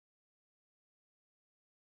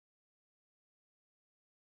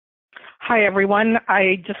Hi, everyone.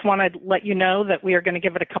 I just want to let you know that we are going to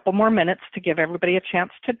give it a couple more minutes to give everybody a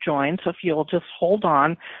chance to join. So if you'll just hold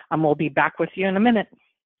on, we'll be back with you in a minute.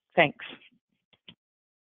 Thanks.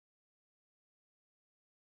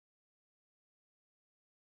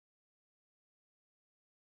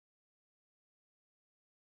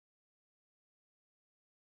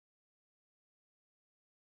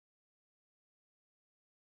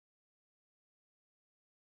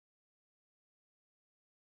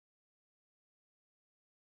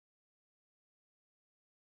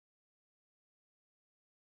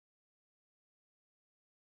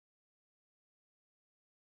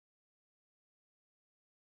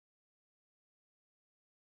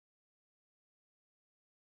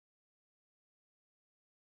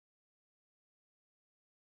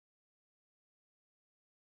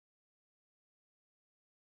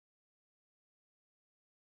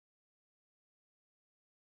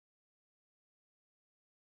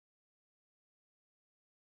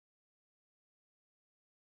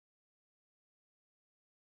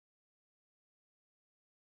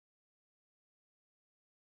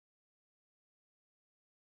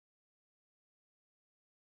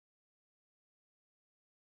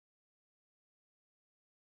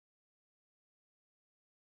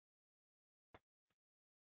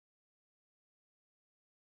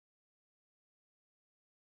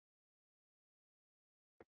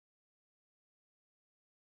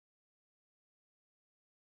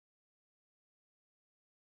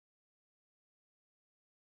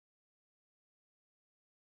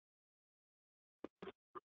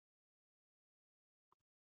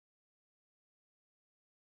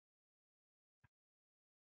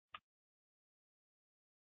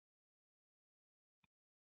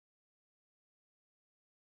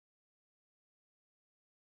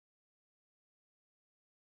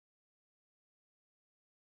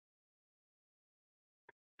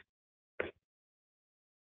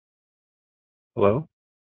 Hello?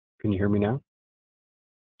 Can you hear me now?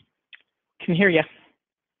 Can hear you.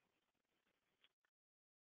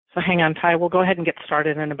 So hang on, Ty. We'll go ahead and get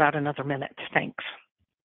started in about another minute. Thanks.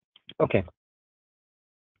 Okay.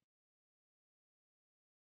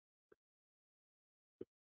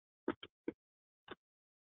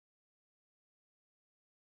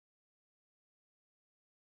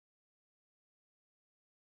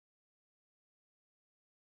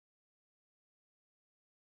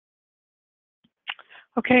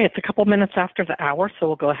 Okay, it's a couple minutes after the hour, so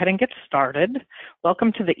we'll go ahead and get started.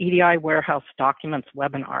 Welcome to the EDI Warehouse Documents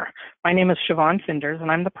webinar. My name is Siobhan Finders,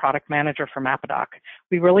 and I'm the product manager for MAPADOC.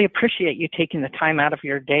 We really appreciate you taking the time out of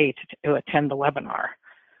your day to attend the webinar.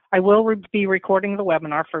 I will be recording the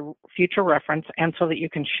webinar for future reference and so that you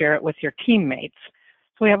can share it with your teammates.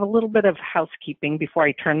 So we have a little bit of housekeeping before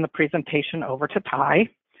I turn the presentation over to Ty.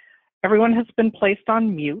 Everyone has been placed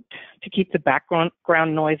on mute to keep the background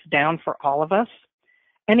noise down for all of us.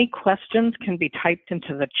 Any questions can be typed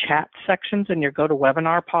into the chat sections in your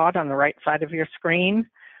GoToWebinar pod on the right side of your screen.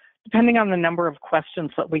 Depending on the number of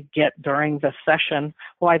questions that we get during the session,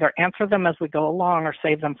 we'll either answer them as we go along or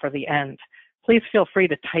save them for the end. Please feel free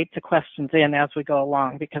to type the questions in as we go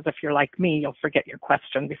along, because if you're like me, you'll forget your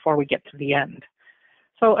question before we get to the end.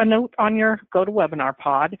 So a note on your GoToWebinar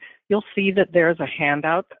pod, you'll see that there's a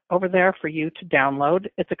handout over there for you to download.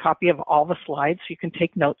 It's a copy of all the slides, so you can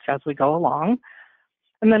take notes as we go along.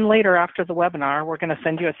 And then later after the webinar, we're going to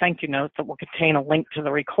send you a thank you note that will contain a link to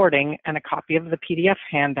the recording and a copy of the PDF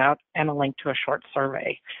handout and a link to a short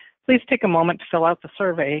survey. Please take a moment to fill out the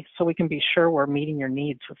survey so we can be sure we're meeting your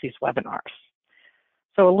needs with these webinars.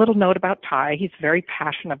 So a little note about Ty. He's very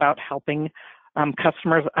passionate about helping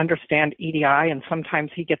customers understand EDI, and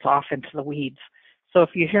sometimes he gets off into the weeds. So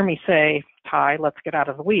if you hear me say, Ty, let's get out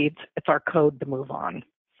of the weeds, it's our code to move on.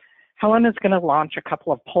 Helen is going to launch a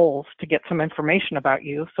couple of polls to get some information about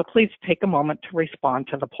you, so please take a moment to respond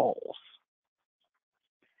to the polls.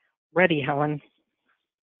 Ready, Helen?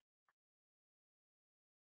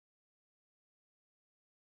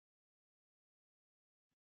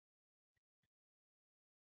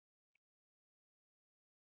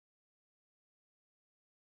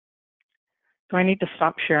 Do I need to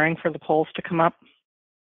stop sharing for the polls to come up?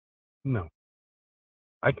 No.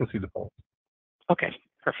 I can see the poll. Okay,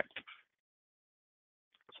 perfect.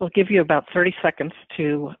 So I'll give you about 30 seconds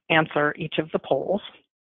to answer each of the polls.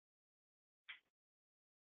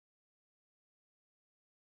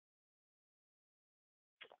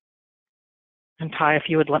 And Ty, if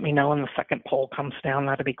you would let me know when the second poll comes down,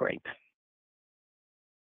 that'd be great.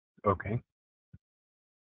 Okay.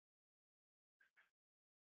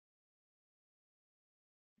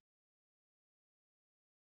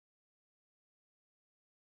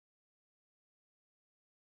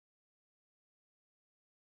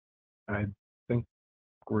 I think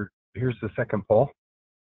here's the second poll.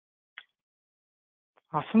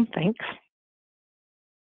 Awesome, thanks.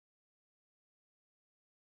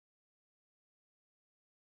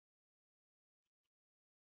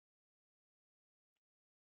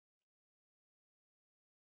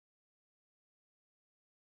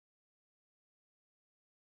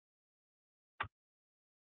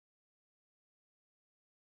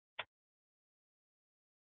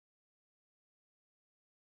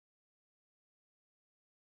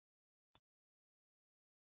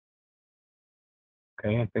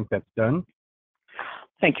 Okay, I think that's done.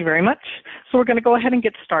 Thank you very much. So we're going to go ahead and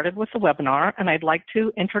get started with the webinar, and I'd like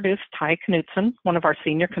to introduce Ty Knutson, one of our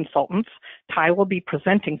senior consultants. Ty will be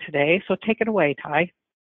presenting today, so take it away, Ty.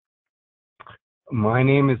 My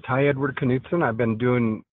name is Ty Edward Knutson. I've been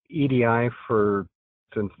doing EDI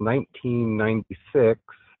since 1996.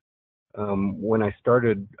 When I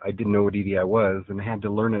started, I didn't know what EDI was and had to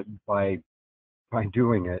learn it by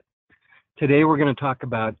doing it. Today we're going to talk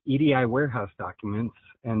about EDI warehouse documents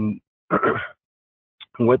and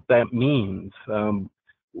what that means.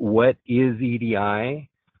 What is EDI?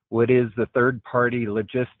 What is the third-party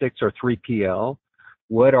logistics or 3PL?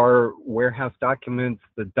 What are warehouse documents,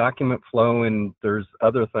 the document flow, and there's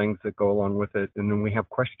other things that go along with it, and then we have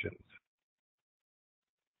questions.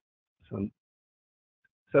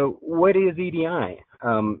 So what is EDI?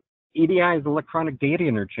 EDI is electronic data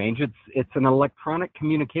interchange. It's an electronic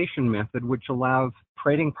communication method which allows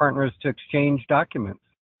trading partners to exchange documents,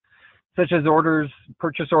 such as orders,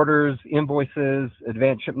 purchase orders, invoices,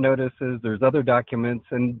 advance ship notices. There's other documents,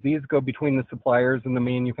 and these go between the suppliers and the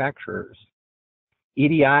manufacturers.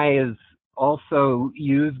 EDI is also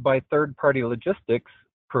used by third-party logistics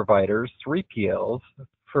providers, 3PLs,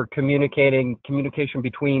 for communication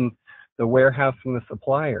between the warehouse and the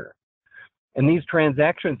supplier. And these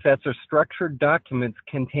transaction sets are structured documents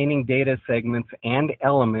containing data segments and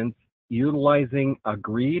elements utilizing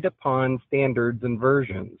agreed upon standards and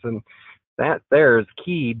versions. And that there is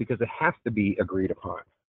key because it has to be agreed upon.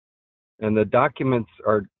 And the documents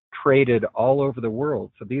are traded all over the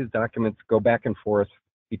world. So these documents go back and forth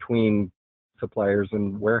between suppliers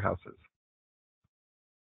and warehouses.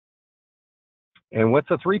 And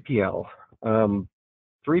what's a 3PL?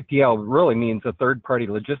 3PL really means a third-party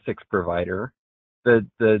logistics provider.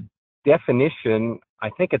 The definition,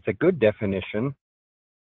 I think it's a good definition.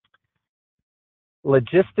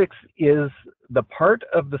 Logistics is the part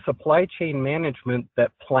of the supply chain management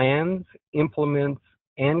that plans, implements,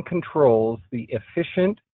 and controls the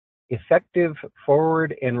efficient, effective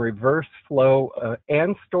forward and reverse flow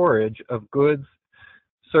and storage of goods,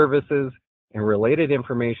 services, and related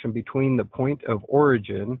information between the point of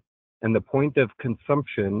origin and the point of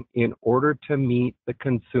consumption in order to meet the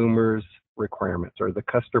consumer's requirements or the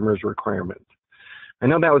customer's requirements. I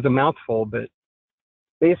know that was a mouthful, but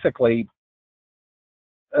basically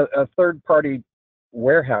a third-party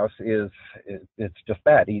warehouse it's just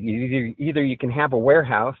that. Either you can have a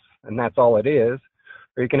warehouse and that's all it is,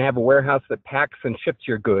 or you can have a warehouse that packs and ships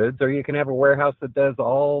your goods, or you can have a warehouse that does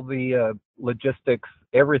all the logistics,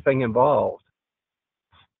 everything involved.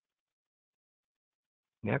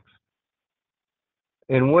 Next.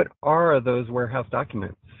 And what are those warehouse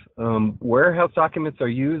documents? Warehouse documents are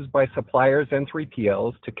used by suppliers and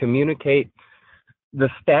 3PLs to communicate the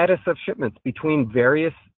status of shipments between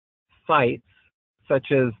various sites,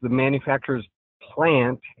 such as the manufacturer's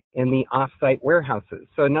plant and the off-site warehouses.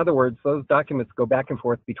 So in other words, those documents go back and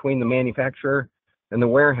forth between the manufacturer and the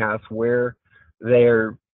warehouse where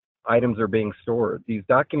their items are being stored. These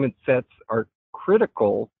document sets are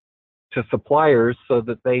critical to suppliers so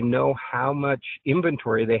that they know how much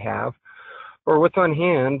inventory they have or what's on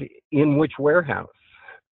hand in which warehouse.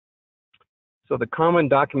 So the common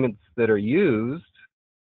documents that are used,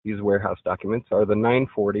 these warehouse documents, are the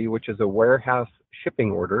 940, which is a warehouse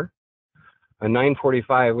shipping order, a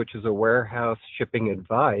 945, which is a warehouse shipping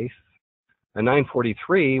advice, a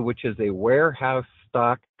 943, which is a warehouse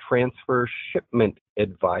stock transfer shipment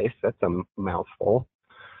advice. That's a mouthful.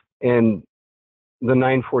 And the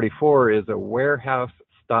 944 is a warehouse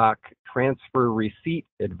stock transfer receipt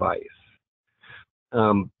advice.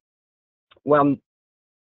 Well,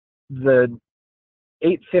 the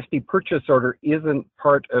 850 purchase order isn't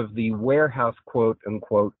part of the warehouse quote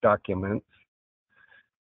unquote documents.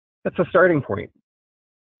 That's a starting point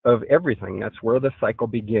of everything. That's where the cycle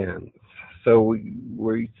begins. So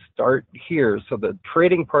we start here. So the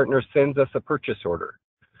trading partner sends us a purchase order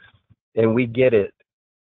and we get it.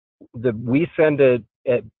 We send a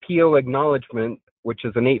PO acknowledgement, which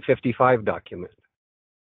is an 855 document.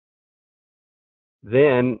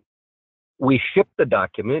 Then we ship the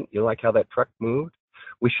document. You like how that truck moved?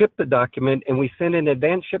 We ship the document and we send an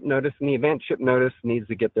advance ship notice, and the advance ship notice needs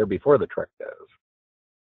to get there before the truck does.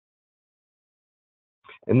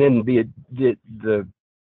 And then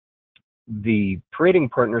the trading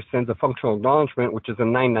partner sends a functional acknowledgement, which is a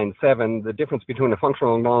 997. The difference between a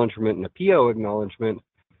functional acknowledgement and a PO acknowledgement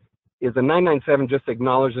is a 997 just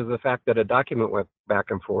acknowledges the fact that a document went back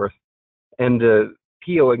and forth, and the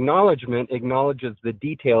PO acknowledgement acknowledges the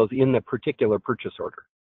details in the particular purchase order.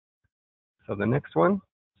 So the next one.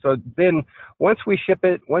 So then once we ship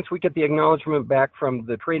it, once we get the acknowledgement back from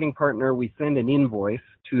the trading partner, we send an invoice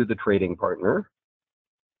to the trading partner.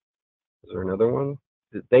 Is there another one?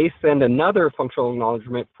 They send another functional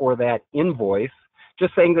acknowledgement for that invoice,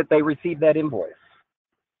 just saying that they received that invoice.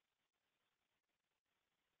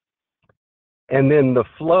 And then the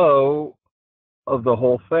flow of the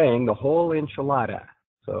whole thing, the whole enchilada.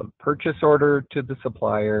 So purchase order to the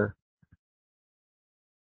supplier,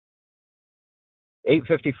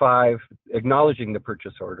 855, acknowledging the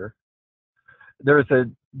purchase order. These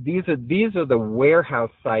are the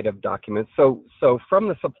warehouse side of documents. So from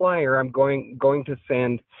the supplier, I'm going to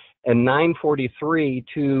send a 943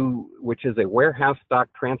 to, which is a warehouse stock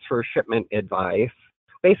transfer shipment advice.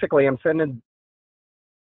 Basically, I'm sending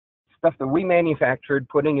stuff that we manufactured,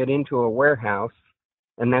 putting it into a warehouse,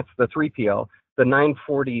 and that's the 3PL. The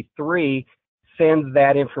 943 sends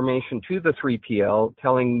that information to the 3PL,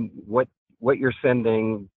 telling what you're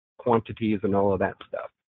sending, quantities, and all of that stuff.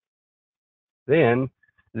 Then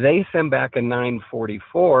they send back a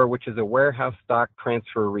 944, which is a warehouse stock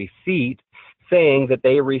transfer receipt, saying that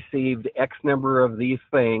they received X number of these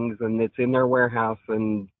things and it's in their warehouse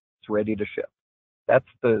and it's ready to ship. I'm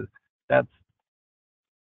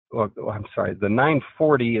sorry, the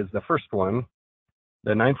 940 is the first one.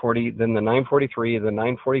 The 940, then the 943, the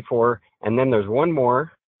 944, and then there's one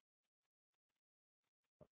more.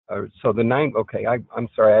 So the I'm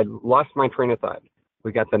sorry, I lost my train of thought.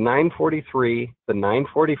 We got the 943, the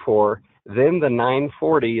 944, then the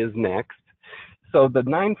 940 is next. So the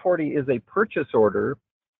 940 is a purchase order,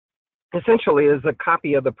 essentially is a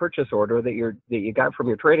copy of the purchase order that you got from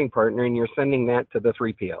your trading partner, and you're sending that to the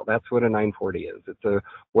 3PL. That's what a 940 is. It's a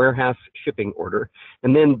warehouse shipping order.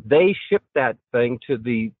 And then they ship that thing to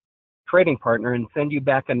the trading partner and send you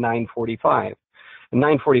back a 945. A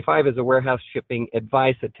 945 is a warehouse shipping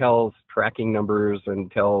advice. It tells tracking numbers and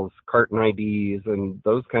tells carton IDs and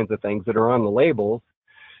those kinds of things that are on the labels,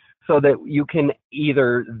 so that you can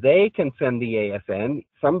they can send the ASN.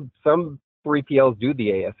 Some 3PLs do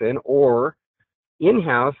the ASN, or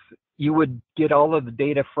in-house, you would get all of the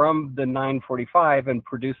data from the 945 and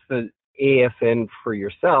produce the ASN for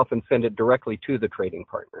yourself and send it directly to the trading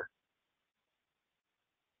partner.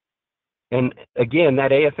 And again,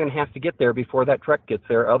 that ASN has to get there before that truck gets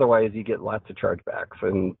there, otherwise you get lots of chargebacks,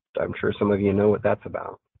 and I'm sure some of you know what that's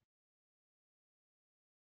about.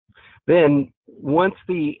 Then once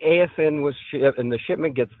the ASN was shipped and the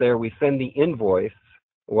shipment gets there, we send the invoice.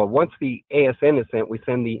 Well, once the ASN is sent, we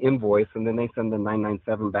send the invoice, and then they send the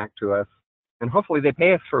 997 back to us, and hopefully they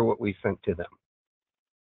pay us for what we sent to them.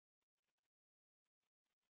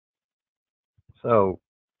 So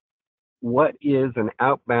what is an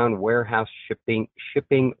outbound warehouse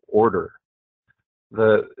shipping order?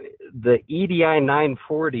 The EDI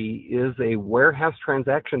 940 is a warehouse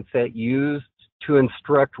transaction set used to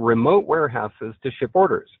instruct remote warehouses to ship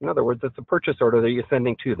orders. In other words, it's a purchase order that you're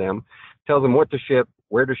sending to them, tells them what to ship,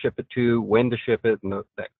 where to ship it to, when to ship it, and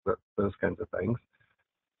those kinds of things.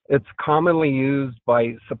 It's commonly used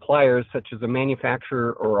by suppliers such as a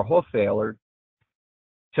manufacturer or a wholesaler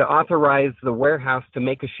to authorize the warehouse to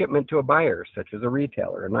make a shipment to a buyer, such as a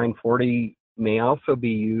retailer. A 940 may also be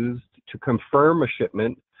used to confirm a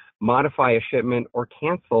shipment, modify a shipment, or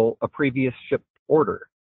cancel a previous shipped order,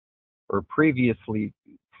 or previously.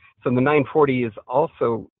 So the 940 is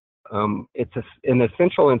also, it's an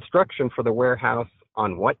essential instruction for the warehouse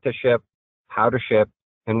on what to ship, how to ship,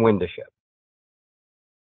 and when to ship.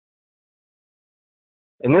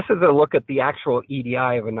 And this is a look at the actual EDI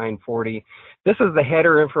of a 940. This is the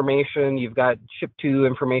header information. You've got ship to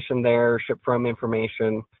information there, ship from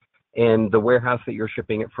information, and the warehouse that you're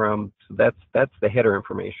shipping it from. So that's the header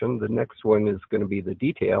information. The next one is going to be the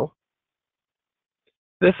detail.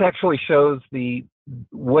 This actually shows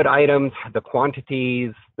what items, the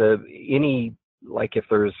quantities, like if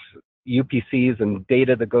there's UPCs and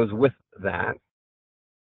data that goes with that.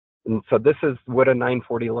 And so this is what a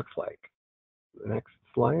 940 looks like. The next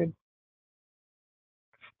slide.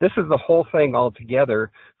 This is the whole thing all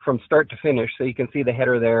together from start to finish. So you can see the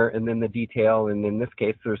header there, and then the detail. And in this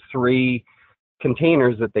case, there's 3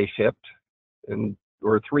 containers that they shipped,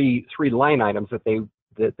 or three line items that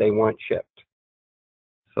they want shipped.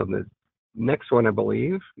 So the next one, I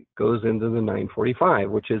believe, goes into the 945,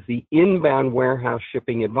 which is the inbound warehouse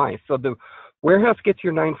shipping advice. So the warehouse gets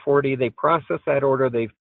your 940, they process that order, they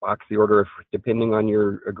box the order depending on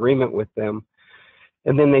your agreement with them,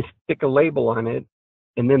 and then they stick a label on it,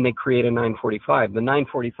 and then they create a 945. The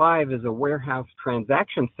 945 is a warehouse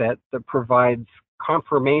transaction set that provides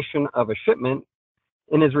confirmation of a shipment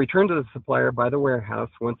and is returned to the supplier by the warehouse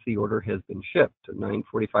once the order has been shipped. A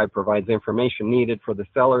 945 provides information needed for the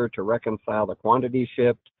seller to reconcile the quantity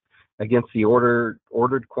shipped against the ordered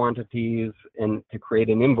quantities, and to create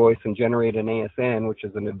an invoice and generate an ASN, which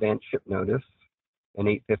is an advanced ship notice, an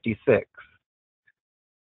 856.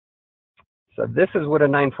 So this is what a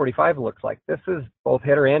 945 looks like. This is both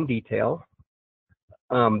header and detail.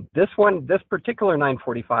 This particular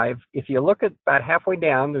 945, if you look at about halfway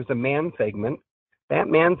down, there's a man segment. That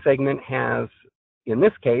man segment has, in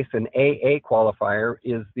this case, an AA qualifier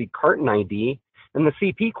is the carton ID, and the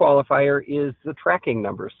CP qualifier is the tracking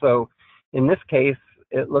number. So in this case,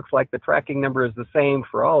 it looks like the tracking number is the same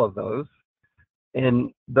for all of those,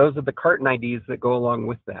 and those are the carton IDs that go along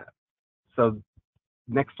with that. So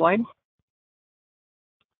next slide.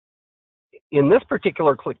 In this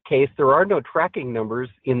particular case, there are no tracking numbers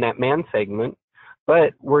in that man segment,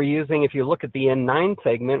 but we're using, if you look at the N9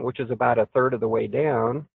 segment, which is about a third of the way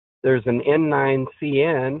down, there's an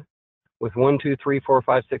N9CN with 1, 2, 3, 4,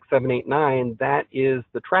 5, 6, 7, 8, 9. That is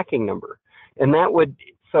the tracking number. And that would,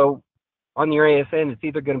 so on your ASN, it's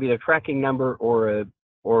either going to be a tracking number or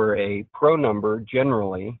a pro number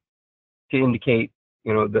generally to indicate,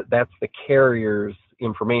 you know, that that's the carrier's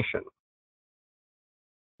information.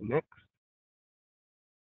 Next.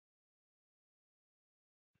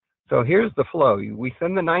 So here's the flow. We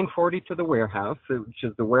send the 940 to the warehouse, which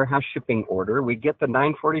is the warehouse shipping order. We get the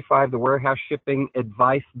 945, the warehouse shipping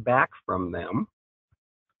advice, back from them.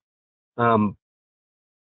 Either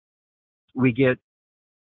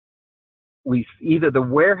the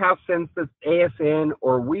warehouse sends the ASN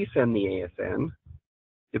or we send the ASN,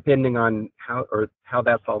 depending on how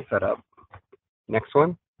that's all set up. Next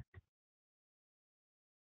one.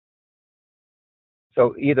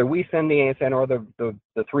 So either we send the ASN or the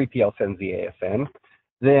 3PL sends the ASN.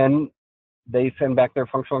 Then they send back their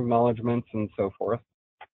functional acknowledgments and so forth.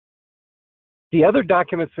 The other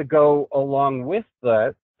documents that go along with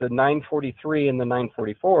the 943 and the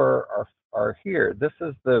 944 are here. This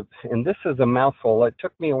is a mouthful. It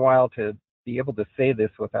took me a while to be able to say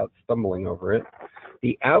this without stumbling over it.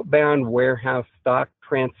 The outbound warehouse stock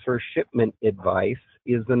transfer shipment advice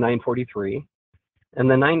is the 943, and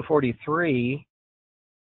the 943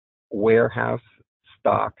 warehouse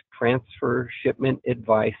stock transfer shipment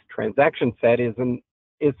advice transaction set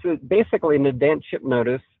it's basically an advanced ship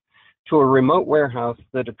notice to a remote warehouse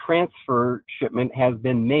that a transfer shipment has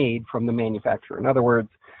been made from the manufacturer. In other words,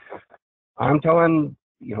 I'm telling,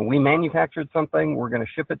 you know, we manufactured something, we're going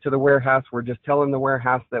to ship it to the warehouse, we're just telling the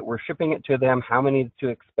warehouse that we're shipping it to them, how many to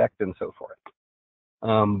expect, and so forth.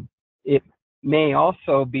 It may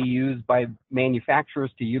also be used by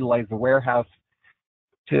manufacturers to utilize the warehouse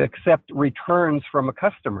to accept returns from a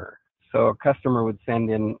customer. So a customer would send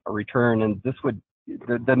in a return, and this would,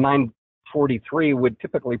 the 943 would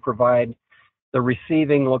typically provide the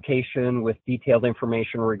receiving location with detailed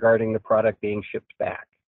information regarding the product being shipped back.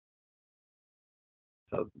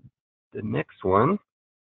 So the next one,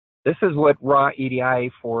 this is what raw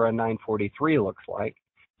EDI for a 943 looks like.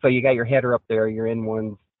 So you got your header up there, your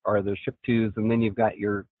N1s are the ship tos, and then you've got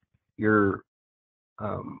your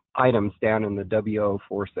items down in the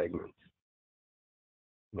W04 segments.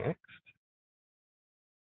 Next.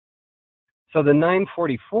 So the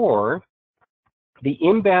 944, the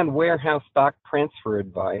inbound warehouse stock transfer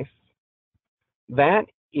advice, that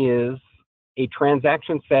is a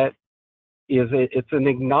transaction set. It's an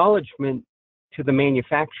acknowledgement to the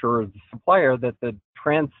manufacturer or the supplier that the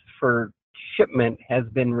transfer shipment has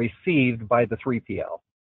been received by the 3PL.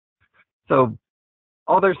 So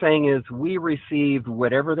all they're saying is we received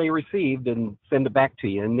whatever they received and send it back to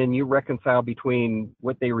you, and then you reconcile between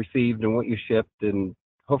what they received and what you shipped, and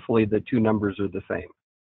hopefully the two numbers are the same.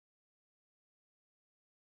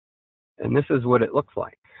 And this is what it looks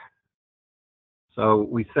like. So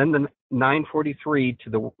we send the 943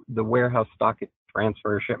 to the warehouse stock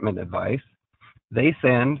transfer shipment advice. They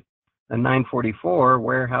send the 944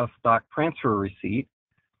 warehouse stock transfer receipt.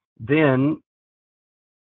 Then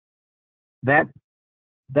that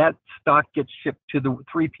stock gets shipped to the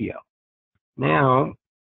 3PL. Now,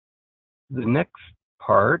 the next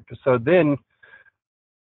part, so then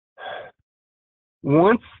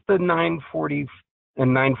once the 940,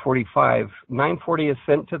 and 945. 940 is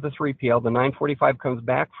sent to the 3PL. The 945 comes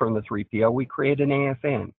back from the 3PL. We create an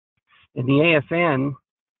ASN. And the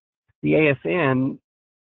ASN,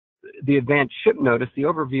 the advanced ship notice, the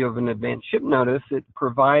overview of an advanced ship notice, it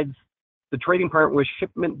provides the trading partner with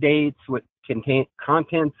shipment dates, what contain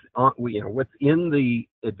contents on, what's in the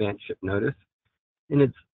advanced ship notice, and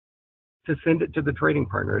it's to send it to the trading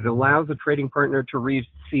partner. It allows the trading partner to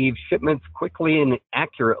receive shipments quickly and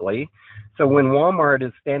accurately. So when Walmart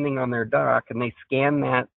is standing on their dock and they scan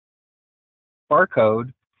that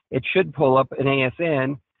barcode, it should pull up an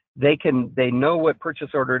ASN. They know what purchase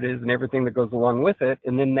order it is and everything that goes along with it,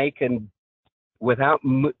 and then they can, without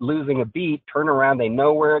losing a beat, turn around. They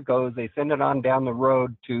know where it goes. They send it on down the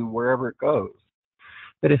road to wherever it goes.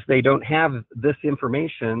 But if they don't have this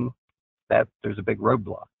information, there's a big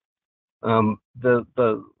roadblock.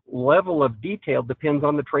 The level of detail depends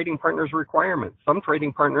on the trading partner's requirements. Some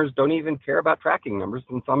trading partners don't even care about tracking numbers,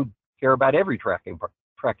 and some care about every tracking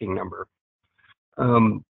number.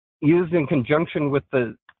 Used in conjunction with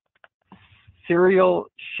the Serial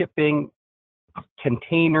Shipping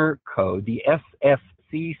Container Code, the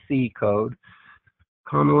SFCC code,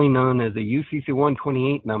 commonly known as a UCC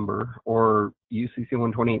 128 number or UCC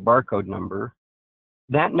 128 barcode number.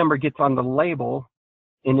 That number gets on the label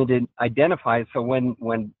and it identifies, so when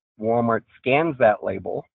Walmart scans that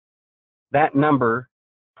label, that number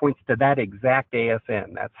points to that exact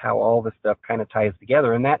ASN. That's how all this stuff kind of ties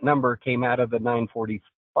together. And that number came out of the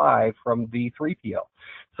 945 from the 3PL.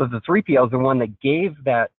 So the 3PL is the one that gave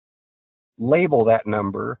that label, that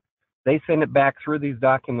number. They send it back through these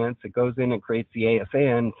documents. It goes in and creates the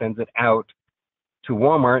ASN, sends it out to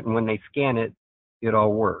Walmart, and when they scan it, it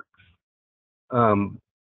all works.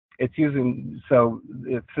 So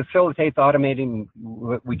it facilitates automating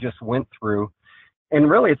what we just went through. And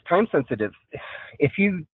really, it's time sensitive. If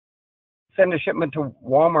you send a shipment to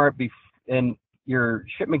Walmart and your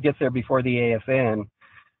shipment gets there before the ASN,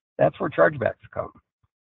 that's where chargebacks come.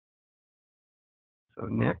 So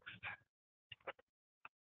next.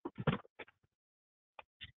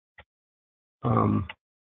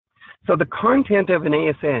 So the content of an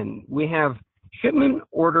ASN, we have shipment,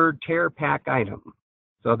 order, tear, pack, item.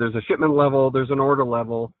 So there's a shipment level, there's an order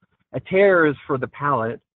level. A tear is for the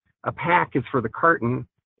pallet, a pack is for the carton,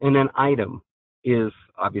 and an item is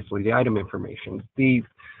obviously the item information.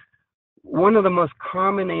 One of the most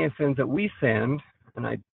common ASNs that we send,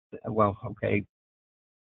 and okay.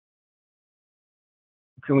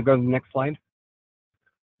 Can we go to the next slide?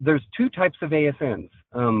 There's two types of ASNs.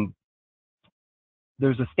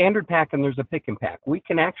 There's a standard pack and there's a pick and pack. We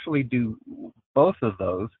can actually do both of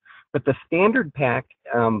those, but the standard pack,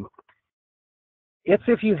 it's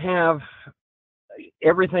if you have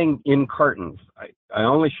everything in cartons. I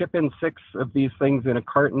only ship in 6 of these things in a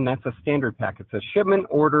carton. That's a standard pack. It's a shipment,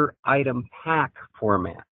 order, item, pack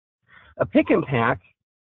format. A pick and pack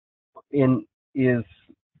is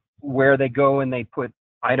where they go and they put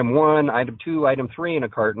item 1, item 2, item 3 in a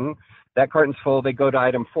carton. That carton's full. They go to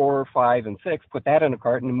item 4, 5, and 6, put that in a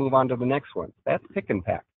carton, and move on to the next one. That's pick and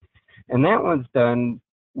pack. And that one's done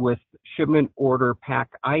with shipment, order, pack,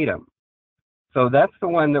 item. So that's the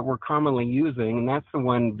one that we're commonly using, and that's the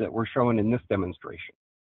one that we're showing in this demonstration.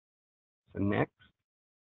 So next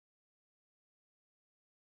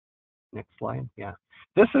slide. Yeah.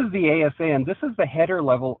 This is the ASN. This is the header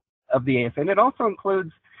level of the ASN. It also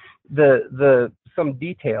includes some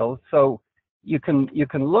details. So you can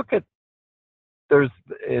look at, there's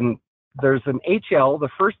an HL, the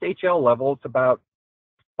first HL level, it's about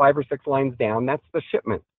 5 or 6 lines down. That's the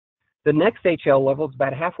shipment. The next HL level is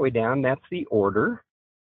about halfway down. That's the order.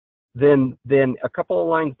 Then a couple of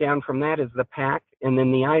lines down from that is the pack, and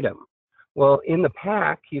then the item. Well, in the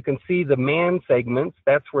pack, you can see the man segments.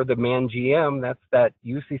 That's where the man GM, that's that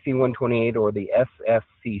UCC 128 or the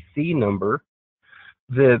SFCC number.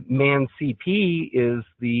 The man CP is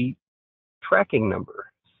the tracking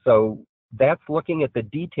number. So that's looking at the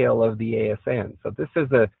detail of the ASN. So this is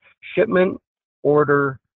a shipment,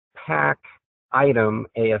 order, pack, item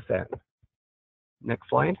ASN. Next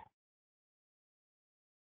slide.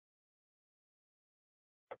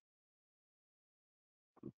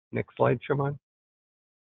 Next slide, Shimon.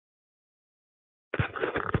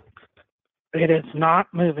 It is not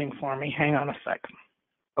moving for me. Hang on a second.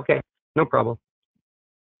 Okay, no problem.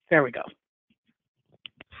 There we go.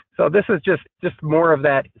 So this is just more of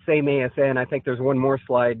that same ASN. I think there's one more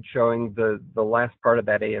slide showing the last part of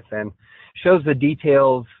that ASN. Shows the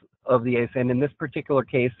details of the ASN. In this particular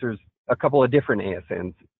case, there's a couple of different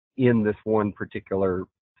ASNs in this one particular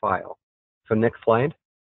file. So next slide.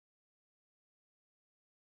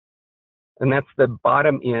 And that's the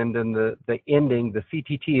bottom end, and the ending, the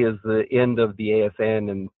CTT is the end of the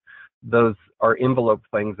ASN, and those are envelope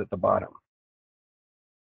things at the bottom,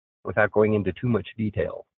 without going into too much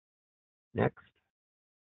detail. Next.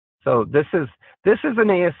 So this is an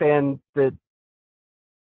ASN that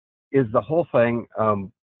is the whole thing.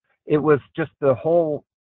 It was just the whole,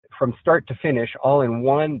 from start to finish, all in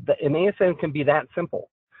one. An ASN can be that simple.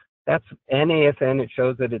 That's an ASN. It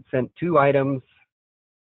shows that it sent 2 items.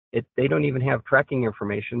 They don't even have tracking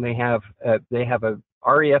information. They have a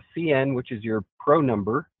REFCN, which is your pro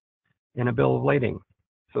number, and a bill of lading.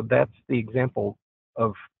 So that's the example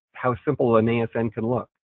of how simple an ASN can look.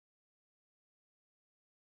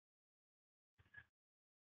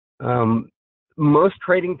 Most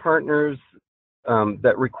trading partners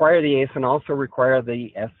that require the ASN also require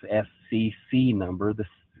the SSCC number, the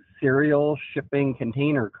serial shipping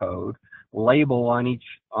container code label on each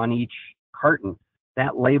carton.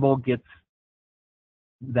 That label gets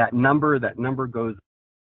that number goes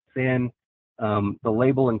in. The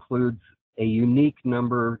label includes a unique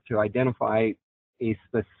number to identify a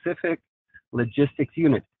specific logistics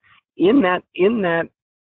unit. In that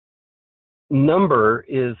number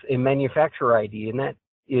is a manufacturer ID, and that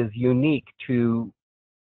is unique to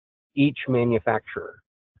each manufacturer.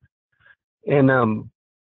 And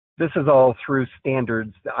this is all through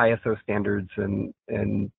standards, the ISO standards, and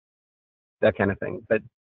that kind of thing. But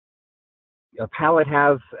a pallet,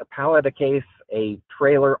 a case, a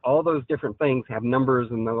trailer, all those different things have numbers,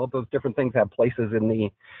 and all those different things have places in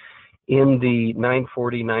the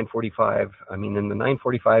 940, 945, in the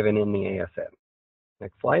 945 and in the ASN.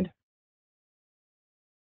 Next slide.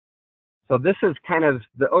 So this is kind of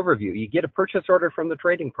the overview. You get a purchase order from the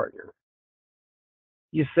trading partner.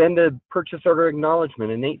 You send a purchase order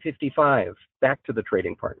acknowledgement, an 855, back to the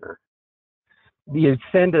trading partner. You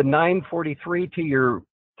send a 943 to your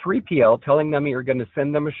 3PL telling them you're going to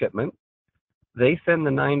send them a shipment. They send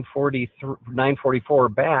the 944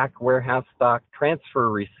 back, warehouse stock transfer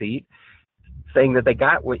receipt, saying that they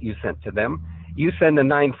got what you sent to them. You send a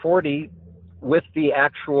 940 with the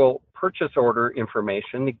actual purchase order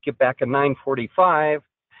information to get back a 945,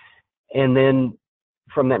 and then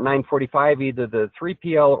from that 945, either the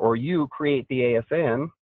 3PL or you create the ASN,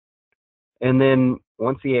 and then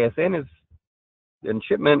once the ASN is in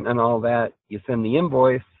shipment and all that, you send the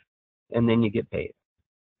invoice, and then you get paid.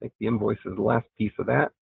 I think the invoice is the last piece of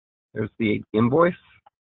that. There's the invoice,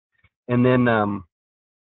 and then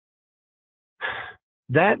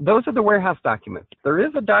those are the warehouse documents. There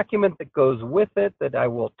is a document that goes with it that I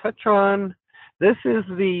will touch on. This is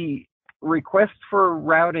the request for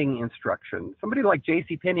routing instruction. Somebody like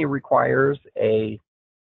JCPenney requires a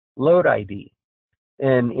load ID,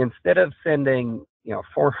 and instead of sending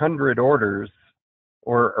 400 orders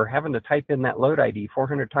or having to type in that load ID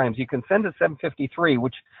 400 times, you can send a 753,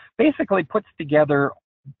 which basically puts together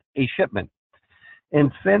a shipment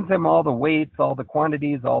and sends them all the weights, all the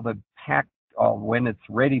quantities, all the pack, when it's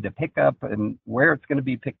ready to pick up and where it's going to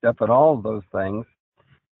be picked up, and all of those things.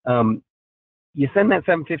 You send that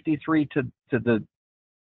 753 to the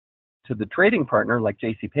trading partner like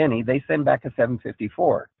JCPenney. They send back a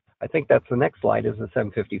 754. I think that's the next slide, is a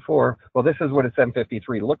 754. Well, this is what a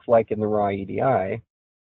 753 looks like in the raw EDI.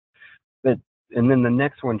 And then the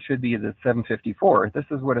next one should be the 754. This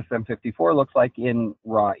is what a 754 looks like in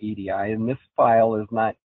raw EDI, and this file is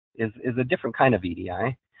a different kind of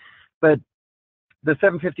EDI. But the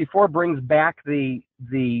 754 brings back it's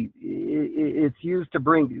used to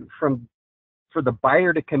bring for the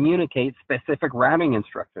buyer to communicate specific routing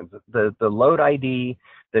instructions, the load ID,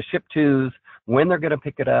 the ship tos, when they're going to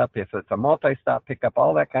pick it up, if it's a multi-stop pickup,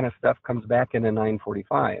 all that kind of stuff comes back in a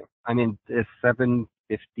 945. It's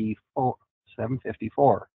 754.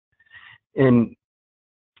 And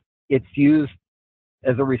it's used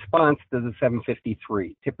as a response to the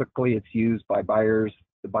 753. Typically, it's used by buyers,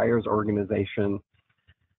 the buyer's organization.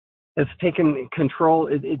 It's taken control.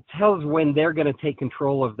 It tells when they're going to take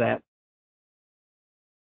control of that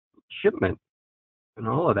shipment and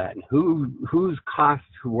all of that, and whose cost,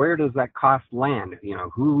 where does that cost land,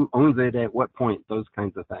 who owns it at what point, those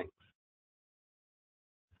kinds of things.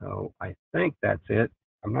 So I think that's it.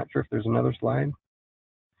 I'm not sure if there's another slide.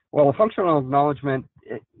 Well, a functional acknowledgement,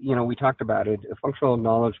 we talked about it. A functional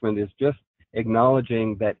acknowledgement is just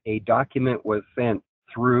acknowledging that a document was sent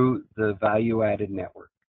through the value-added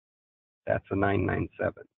network. That's a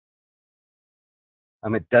 997.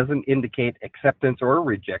 It doesn't indicate acceptance or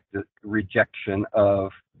rejection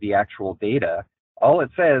of the actual data. All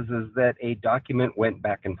it says is that a document went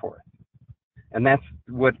back and forth. And that's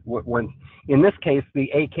when, in this case,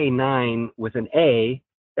 the AK9 with an A,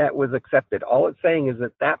 that was accepted. All it's saying is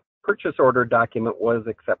that purchase order document was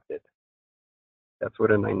accepted. That's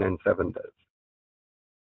what a 997 does.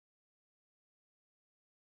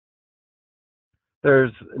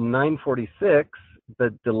 There's 946,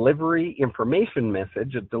 the delivery information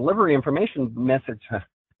message. A delivery information message,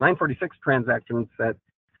 946 transactions that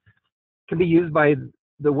can be used by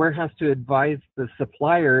the warehouse to advise the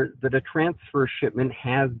supplier that a transfer shipment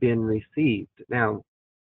has been received. Now,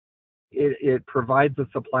 it provides the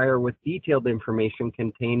supplier with detailed information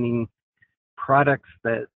containing products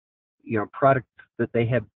that, products that they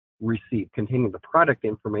have received, containing the product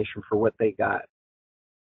information for what they got.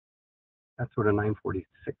 That's what a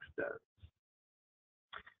 946 does.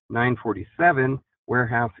 947,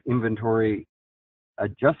 warehouse inventory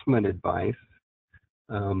adjustment advice.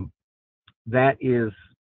 That is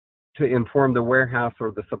to inform the warehouse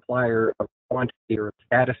or the supplier of quantity or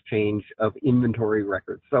status change of inventory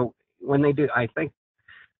records. So when they do, I think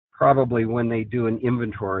probably when they do an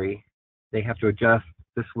inventory, they have to adjust.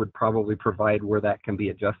 This would probably provide where that can be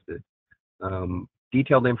adjusted.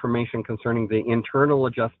 Detailed information concerning the internal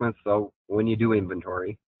adjustments, so when you do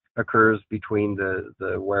inventory, occurs between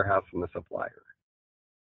the warehouse and the supplier.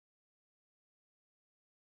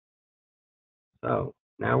 So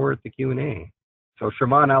now we're at the Q&A. So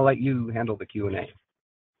Siobhan, I'll let you handle the Q&A.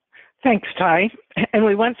 Thanks, Ty. And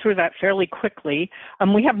we went through that fairly quickly.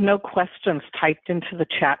 We have no questions typed into the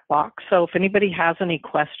chat box. So if anybody has any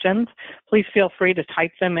questions, please feel free to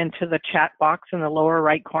type them into the chat box in the lower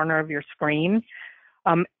right corner of your screen.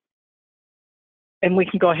 And we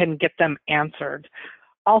can go ahead and get them answered.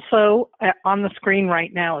 Also, on the screen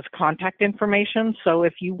right now is contact information. So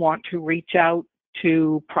if you want to reach out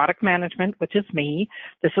to product management, which is me,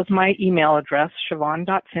 this is my email address,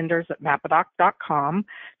 siobhan.cinders@mapadoc.com.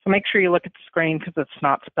 So make sure you look at the screen because it's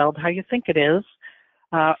not spelled how you think it is.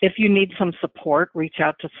 If you need some support, reach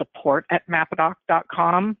out to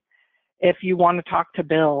support@mapadoc.com. If you want to talk to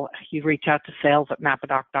Bill, you reach out to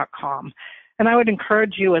sales@mapadoc.com. And I would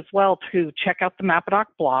encourage you as well to check out the MAPADOC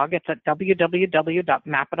blog. It's at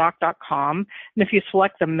www.mapadoc.com. And if you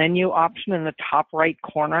select the menu option in the top right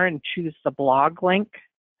corner and choose the blog link,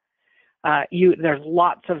 there's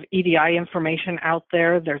lots of EDI information out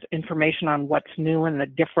there. There's information on what's new and the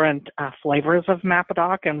different flavors of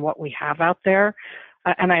MAPADOC and what we have out there.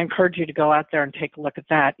 And I encourage you to go out there and take a look at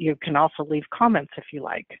that. You can also leave comments if you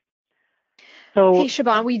like. So, hey,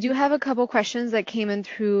 Siobhan, we do have a couple questions that came in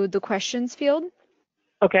through the questions field.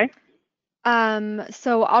 Okay.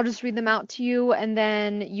 So I'll just read them out to you and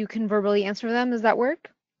then you can verbally answer them. Does that work?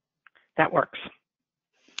 That works.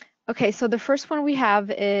 Okay, so the first one we have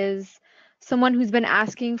is someone who's been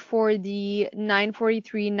asking for the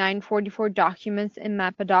 943, 944 documents in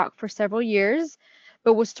MAPADOC for several years,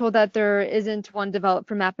 but was told that there isn't one developed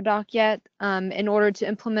for MAPADOC yet. In order to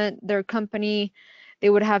implement their company, they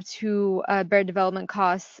would have to bear development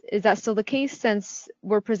costs. Is that still the case since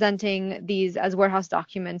we're presenting these as warehouse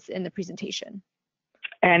documents in the presentation?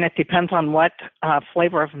 And it depends on what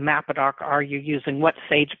flavor of MAPADOC are you using, what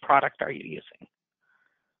Sage product are you using.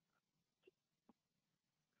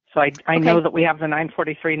 So I know that we have the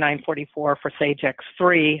 943, 944 for Sage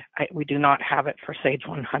X3. We do not have it for Sage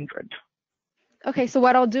 100. Okay, so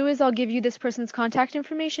what I'll do is I'll give you this person's contact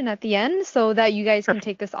information at the end so that you guys can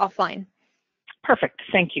take this offline. Perfect,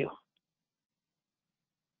 thank you.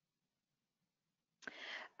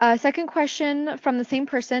 Second question from the same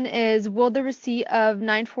person is, will the receipt of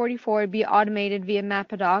 944 be automated via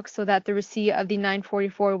MAPADOC so that the receipt of the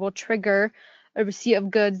 944 will trigger a receipt of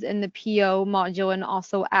goods in the PO module and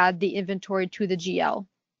also add the inventory to the GL?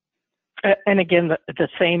 And again, the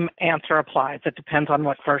same answer applies. It depends on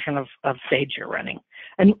what version of Sage you're running.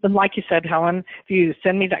 And like you said, Helen, if you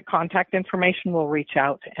send me that contact information, we'll reach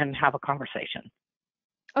out and have a conversation.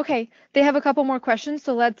 Okay, they have a couple more questions,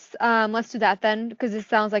 so let's do that then, because it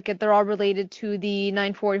sounds like they're all related to the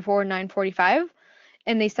 944 and 945,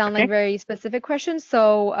 and they sound like very specific questions.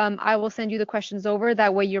 So I will send you the questions over.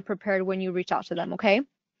 That way you're prepared when you reach out to them. Okay.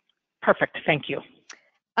 Perfect. Thank you.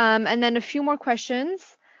 And then a few more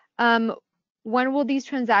questions. When will these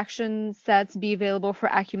transaction sets be available for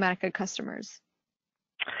Acumatica customers?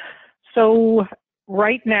 So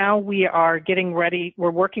right now we are getting ready.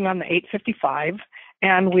 We're working on the 855.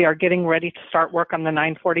 And we are getting ready to start work on the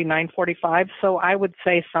 940, 945. So I would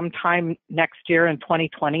say sometime next year in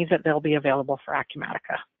 2020 that they'll be available for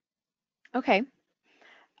Acumatica. Okay.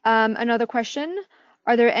 Another question.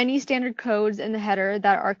 Are there any standard codes in the header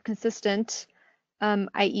that are consistent,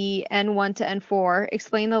 i.e. N1 to N4?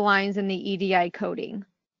 Explain the lines in the EDI coding.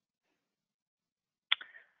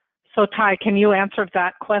 So Ty, can you answer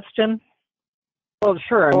that question? Well,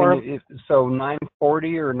 sure. I mean, so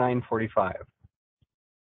 940 or 945?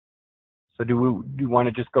 So do you want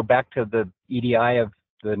to just go back to the EDI of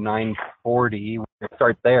the 940? We'll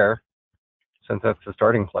start there, since that's the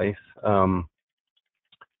starting place. I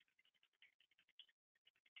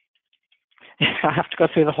have to go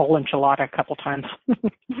through the whole enchilada a couple times.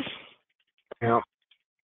 Yeah.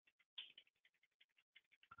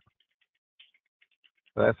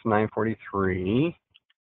 So that's 943.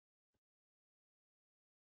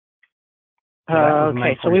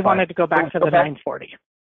 Okay, so we wanted to go back to the 940.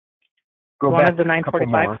 Go back the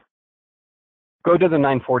 945? Go to the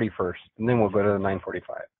 940 first, and then we'll go to the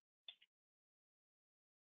 945.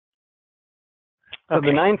 So Okay.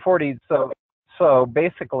 the 940, so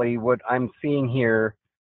basically what I'm seeing here,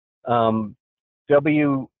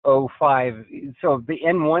 W05, so the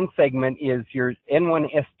N1 segment is your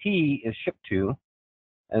N1ST is shipped to,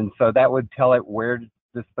 and so that would tell it where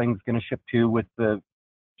this thing's going to ship to with the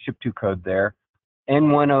ship to code there.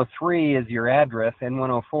 N103 is your address,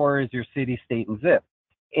 N104 is your city, state, and zip.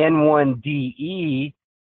 N1DE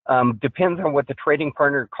depends on what the trading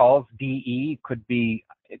partner calls DE. It could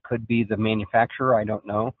be the manufacturer, I don't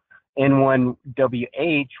know.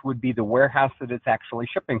 N1WH would be the warehouse that it's actually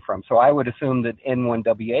shipping from. So I would assume that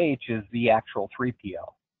N1WH is the actual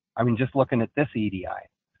 3PL. I mean, just looking at this EDI.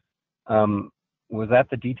 Was that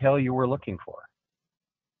the detail you were looking for?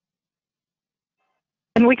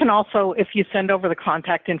 And we can also, if you send over the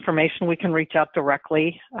contact information, we can reach out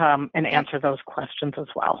directly and answer those questions as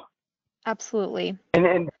well. Absolutely.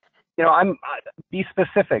 And you know, be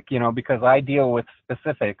specific, you know, because I deal with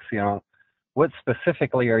specifics, you know. What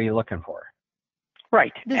specifically are you looking for?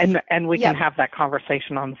 Right, and we can have that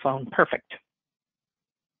conversation on the phone. Perfect.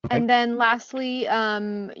 Okay. And then lastly,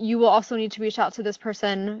 you will also need to reach out to this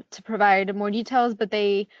person to provide more details, but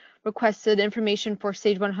they requested information for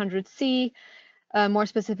Stage 100C, more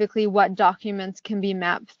specifically what documents can be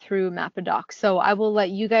mapped through MAPADOC. So I will let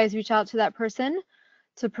you guys reach out to that person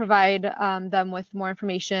to provide them with more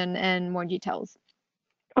information and more details.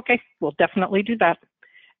 Okay, we'll definitely do that.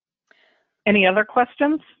 Any other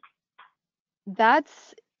questions?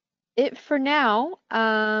 That's it for now.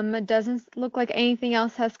 It doesn't look like anything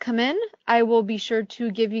else has come in. I will be sure to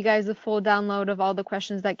give you guys a full download of all the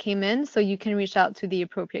questions that came in so you can reach out to the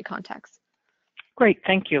appropriate contacts. Great,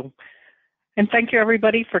 thank you. And thank you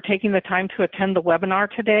everybody for taking the time to attend the webinar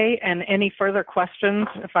today. And any further questions,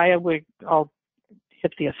 I'll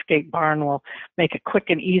hit the escape bar and we'll make a quick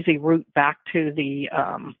and easy route back to the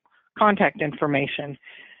contact information.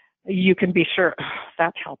 You can be sure,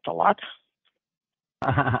 that helped a lot.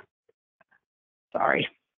 Sorry.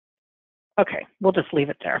 Okay, we'll just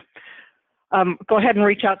leave it there. Go ahead and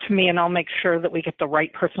reach out to me and I'll make sure that we get the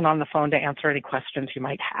right person on the phone to answer any questions you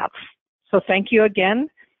might have. So thank you again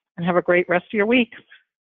and have a great rest of your week.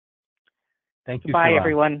 Thank you. Bye,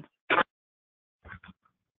 everyone.